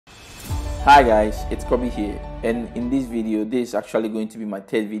Hi guys, it's Kobe here, and in this video, this is actually going to be my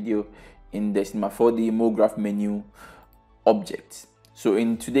third video in the C4D Mograph menu object. So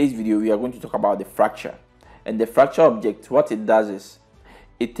in today's video, we are going to talk about the fracture. And the fracture object, what it does is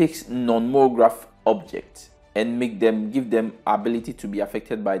it takes non-Mograph objects and give them ability to be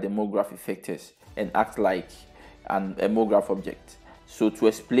affected by the Mograph effectors and act like a Mograph object. So to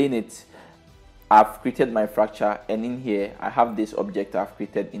explain it, I've created my fracture, and in here I have this object I've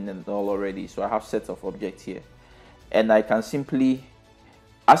created in the null already. So I have sets of objects here, and I can simply,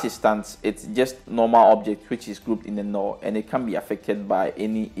 as it stands, it's just normal object which is grouped in the null, and it can be affected by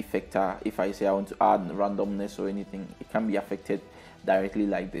any effector. If I say I want to add randomness or anything, it can be affected directly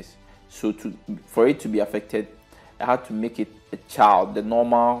like this. So for it to be affected, I had to make it a child, the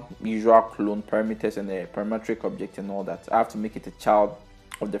normal usual clone parameters and the parametric object and all that. I have to make it a child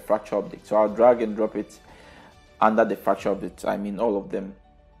of the fracture object. So I'll drag and drop it under the fracture object, I mean all of them.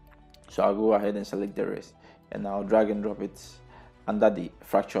 So I'll go ahead and select the rest, and I'll drag and drop it under the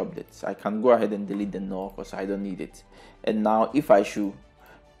fracture objects. I can go ahead and delete the null because I don't need it. And now if I should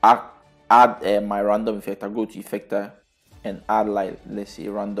add my random effector, go to effector and add, like, let's say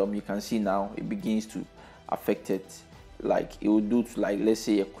random, you can see now it begins to affect it like it would do to, like, let's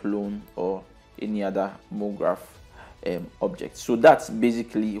say a clone or any other Mograph object. So that's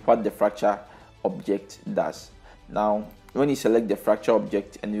basically what the fracture object does. Now when you select the fracture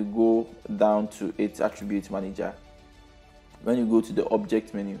object and you go down to its attribute manager, when you go to the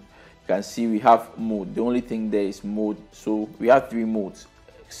object menu, you can see we have mode. The only thing there is mode. So we have three modes: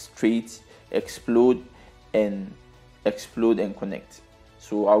 straight, explode, and connect.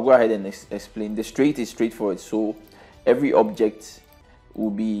 So I'll go ahead and explain. The straight is straightforward, so every object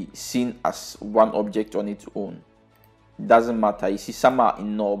will be seen as one object on its own. Doesn't matter, you see some are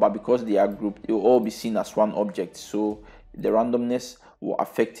in null, but because they are grouped, it will all be seen as one object. So the randomness will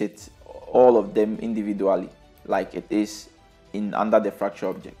affect it, all of them individually, like it is under the fracture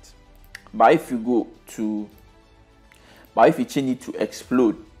object. But if you change it to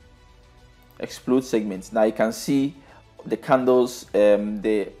explode segments, now you can see the candles,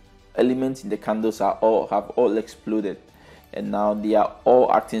 the elements in the candles have all exploded, and now they are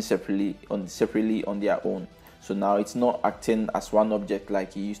all acting separately on their own. So now it's not acting as one object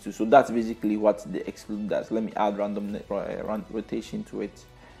like it used to. So that's basically what the explode does. Let me add random rotation to it,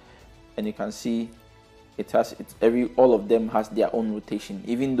 and you can see all of them has their own rotation.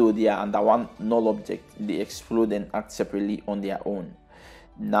 Even though they are under one null object, they explode and act separately on their own.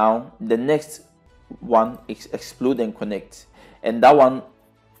 Now the next one is explode and connect, and that one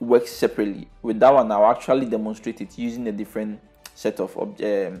works separately. With that one, I'll actually demonstrate it using a different set of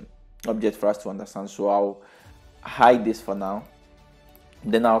object for us to understand. So I'll hide this for now,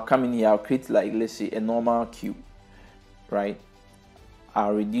 then I'll come in here, I'll create, like, let's say a normal cube, right?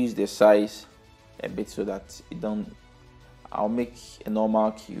 I'll reduce the size a bit so that I'll make a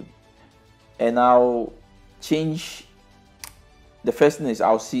normal cube, and I'll change. The first thing is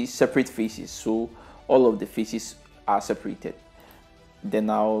I'll see separate faces, so all of the faces are separated. Then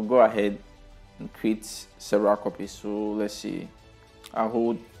I'll go ahead and create several copies. So let's see, I'll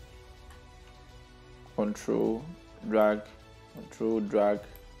hold control drag, control drag,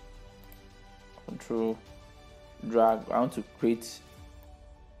 control drag. I want to create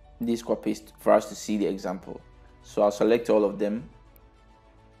these copies for us to see the example. So I'll select all of them,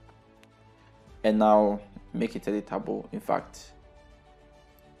 and now make it editable. In fact,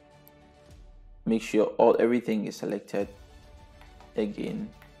 make sure everything is selected again.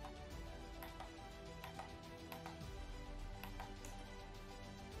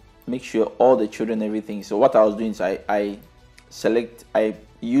 Make sure all the children, everything. So what I was doing is I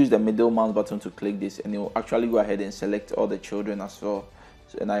use the middle mouse button to click this, and it will actually go ahead and select all the children as well.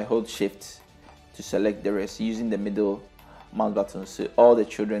 So, and I hold shift to select the rest using the middle mouse button, so all the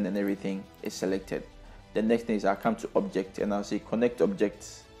children and everything is selected. The next thing is I'll come to object, and I'll say connect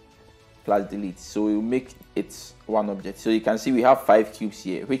objects plus delete. So we will make it one object. So you can see we have 5 cubes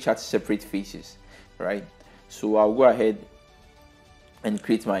here which have separate faces, right? So I'll go ahead and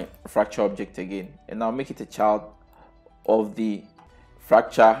create my fracture object again, and I'll make it a child of the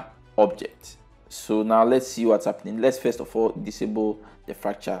fracture object. So now let's see what's happening. Let's first of all disable the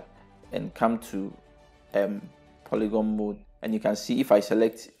fracture and come to polygon mode, and you can see if I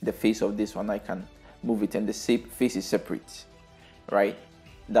select the face of this one, I can move it and the face is separate, right?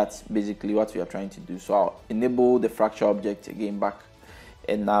 That's basically what we are trying to do. So I'll enable the fracture object again back,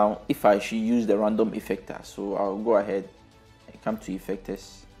 and now if I should use the random effector, so I'll go ahead and come to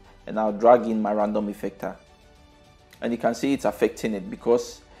effectors, and I'll drag in my random effector, and you can see it's affecting it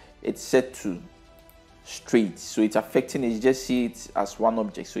because it's set to straight, so it's affecting it. You just see it as one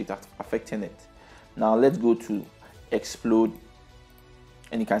object, so it's affecting it. Now let's go to explode,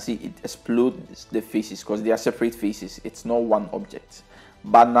 and you can see it explodes the faces because they are separate faces. It's not one object.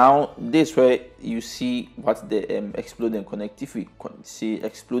 But now this where you see what the explode and connect. If we see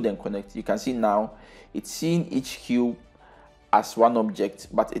explode and connect, you can see now it's seeing each cube as one object,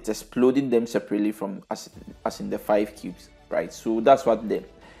 but it's exploding them separately from as in the 5 cubes, right? So that's what the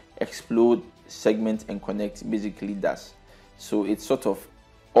explode, segment, and connect basically does. So it sort of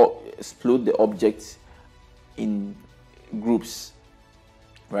explode the objects in groups,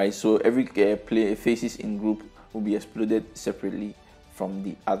 right? So every faces in group will be exploded separately from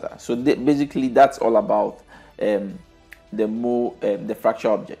the other. So basically that's all about the fracture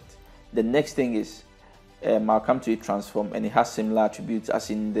object. The next thing is I'll come to a transform, and it has similar attributes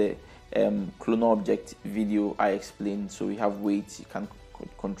as in the clonal object video I explained. So we have weight, you can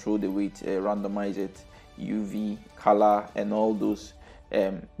control the weight, randomize it, UV, color, and all those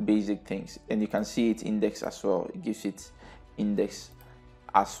basic things. And you can see it index as well. It gives it index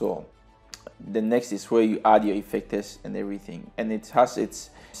as well. The next is where you add your effectors and everything, and it has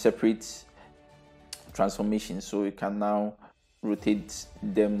its separate transformation, so you can now rotate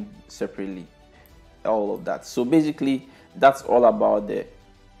them separately, all of that. So basically that's all about the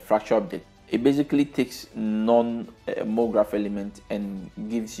fracture object. It basically takes non-Mograph element and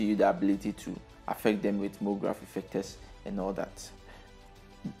gives you the ability to affect them with Mograph effectors and all that.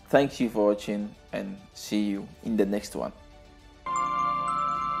 Thank you for watching, and see you in the next one.